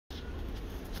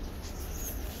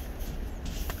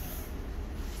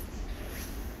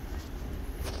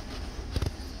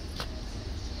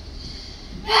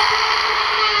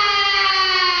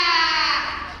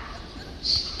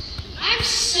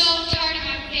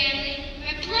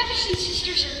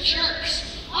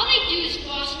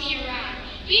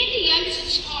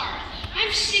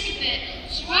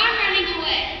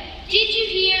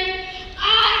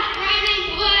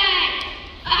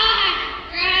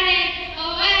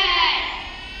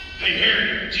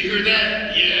you hear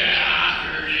that? Yeah, I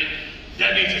heard it.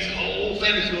 That means his whole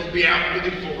family's going to be out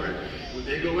looking for it. When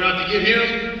they go out to get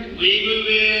him, we move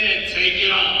in and take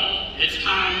it all. It's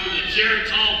time for the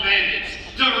Geritol Bandits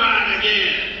to ride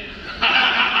again.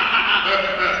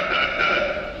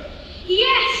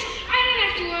 Yes, I don't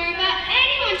have to worry about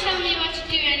anyone telling me what to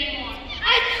do anymore.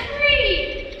 I'm free.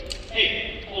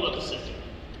 Hey, hold up a second.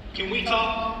 Can we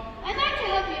talk? I'd like to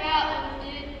help you out,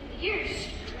 little dude, but you're a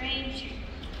stranger.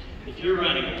 If you're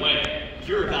running away,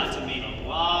 you're about to meet a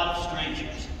lot of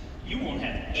strangers. You won't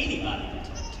have anybody to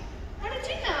talk to. How did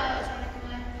you know I was running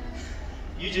away?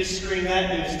 You just scream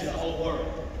that news to the whole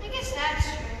world. I guess that's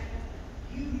true.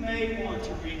 You may want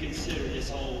to reconsider this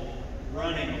whole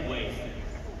running away thing.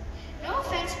 No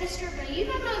offense, mister, but you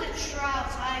don't know the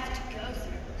trials I have to go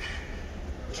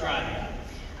through. Try me.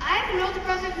 I have an older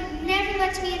brother who never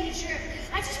lets me in his room.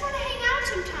 I just want to hang out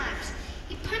sometimes.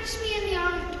 He punches me in the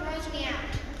arm and throws me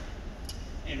out.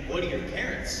 And what do your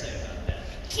parents say about that?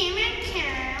 Come on,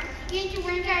 Carol. You need to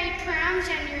work out your problems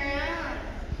on your own.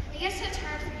 I guess that's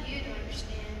hard for you to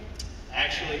understand.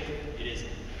 Actually, it isn't.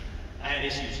 I had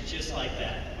issues just like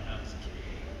that when I was a kid.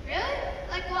 Really?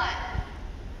 Like what?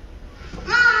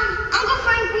 Mom, Uncle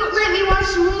Frank won't let me watch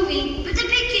the movie, but the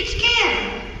big kids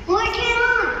can. Why can't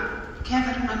I?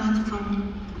 Kevin, I'm on the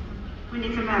phone. When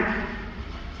you come back?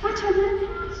 What's with it?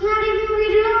 It's not even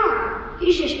rated R.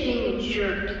 He's just being a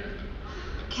jerk.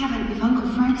 Kevin, if Uncle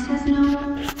Frank says no,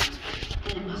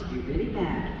 then it must be really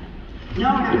bad. No,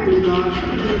 really, dog.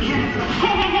 Kevin,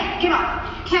 hey, get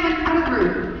off. Kevin, out of the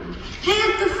room. Hang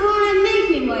up the phone and make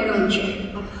me, why don't you?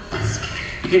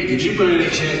 Hey, did you by any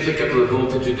chance pick up the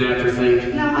voltage adapter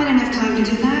thing? No, I didn't have time to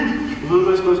do that. How am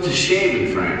I supposed to shave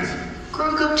in France?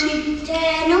 Grow a goatee.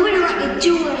 Dad, nobody let me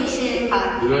do anything. You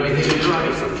know anything to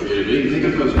try something? You think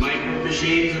of those micro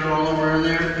machines that are all over in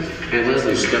there? Aunt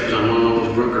Leslie stepped on one,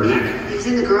 almost broke her neck. He was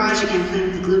in the garage again playing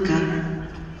with the glue gun.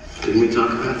 Didn't we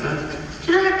talk about that?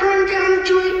 Did I burn down the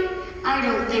joint? I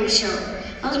don't think so.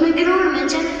 I was making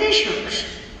ornaments out of fish hooks.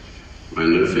 My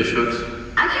new fish hooks?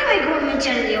 I can make ornaments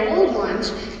out of the old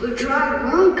ones with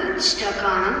dry worm cuts stuck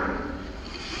on them.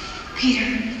 Peter.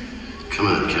 Come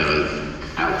on, Kevin.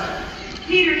 Out.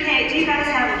 Peter, hey, do you guys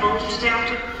have a voltage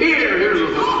adapter? Here's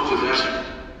a voltage adapter.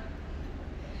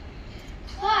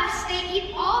 Plus, they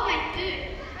eat all my food.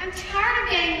 I'm tired of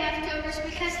getting leftovers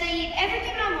because they eat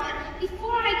everything I want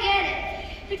before I get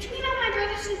it. Between all my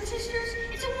brothers and sisters,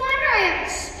 it's a wonder I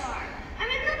haven't starved. I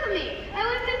mean, look at me. I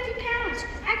weigh 50 pounds.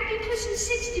 I could be pushing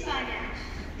 60 by now.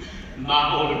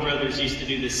 My older brothers used to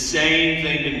do the same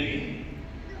thing to me.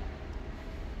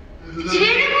 Did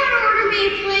anyone order me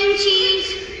plain cheese?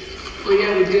 Well,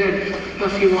 yeah, we did.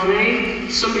 But if you want any,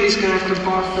 somebody's gonna have to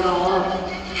barf it all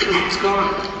up. Because it's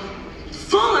gone.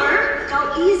 Fuller, go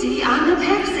easy on the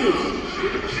Pepsi.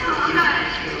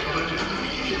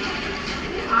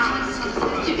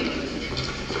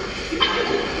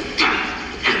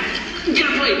 Get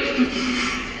a plate.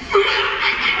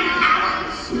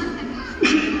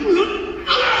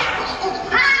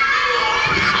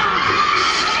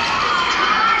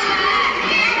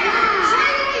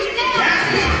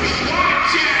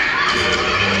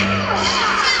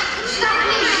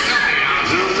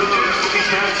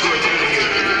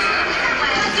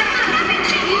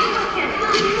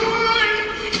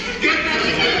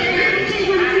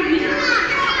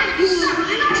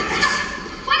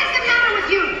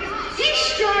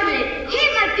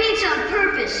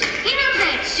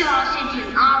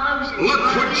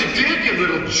 Look what you did, you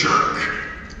little jerk!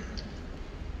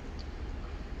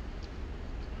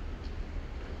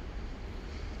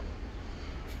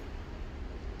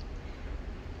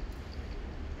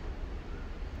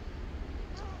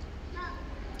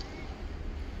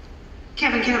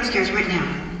 Kevin, get upstairs right now.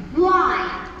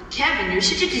 Why? Kevin, you're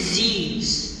such a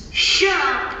disease. Shut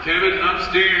up. Kevin,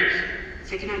 upstairs.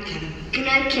 Say goodnight, Kevin. Good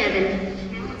night, Kevin.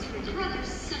 Brothers,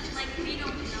 such like we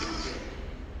don't know.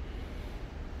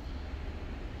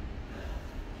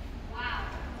 Wow,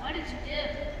 what did you do?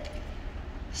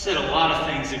 Said a lot of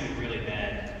things that were really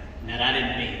bad, and that I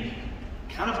didn't mean.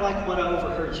 Kind of like what I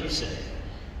overheard you say.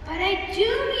 But I do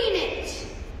mean it.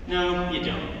 No, you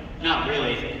don't. Not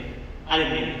really. I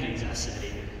didn't mean the things I said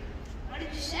either. What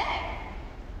did you say?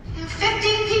 There are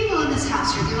 15 people in this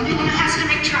house. You're the only one who has to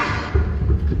make trouble.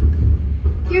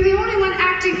 You're the only one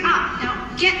acting up.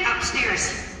 Now get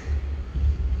upstairs.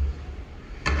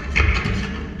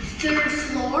 3rd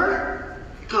floor?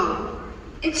 Go.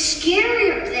 It's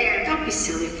scary up there. Don't be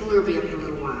silly. Fuller will be up in a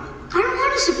little while. I don't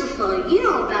want a super fella. You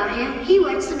know about him. He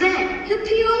wets the bed. He'll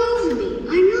pee all over me.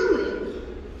 I know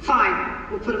it. Fine.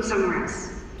 We'll put him somewhere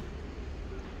else.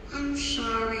 I'm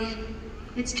sorry.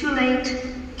 It's too late.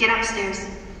 Get upstairs.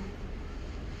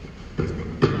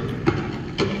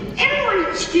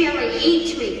 family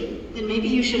hates me. Then maybe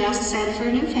you should ask Santa for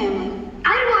a new family.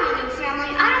 I don't want a new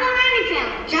family. I don't want any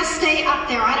family. Just stay up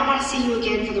there. I don't want to see you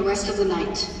again for the rest of the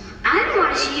night. I don't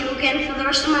want to see you again for the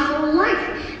rest of my whole life.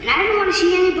 And I don't want to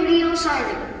see anybody else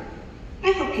either.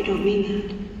 I hope you don't mean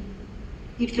that.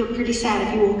 You'd feel pretty sad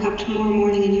if you woke up tomorrow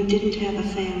morning and you didn't have a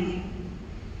family.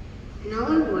 No,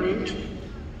 I wouldn't.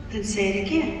 Then say it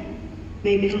again.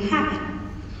 Maybe it'll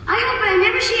happen. I hope I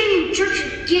never see you in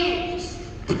church again.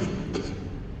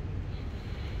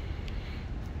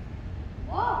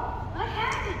 Whoa, what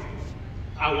happened?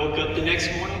 I woke up the next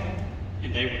morning,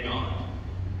 and they were gone.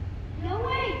 No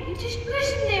way, you just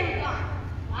mentioned they were gone.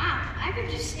 Wow, I could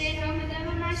just stay home with them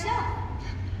myself.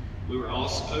 We were all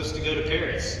supposed to go to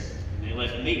Paris, and they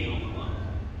left me home alone.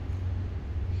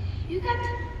 You got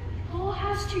the whole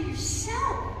house to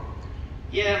yourself.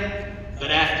 Yeah,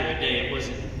 but after a day, it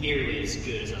wasn't nearly as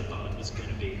good as I thought it was going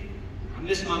to be. I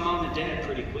missed my mom and dad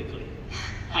pretty quickly.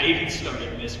 I even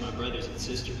started to miss my brothers and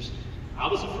sisters. I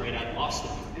was afraid I'd lost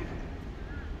them forever.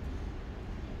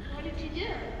 What did you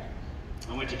do?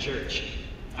 I went to church.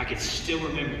 I could still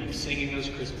remember them singing those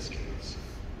Christmas carols.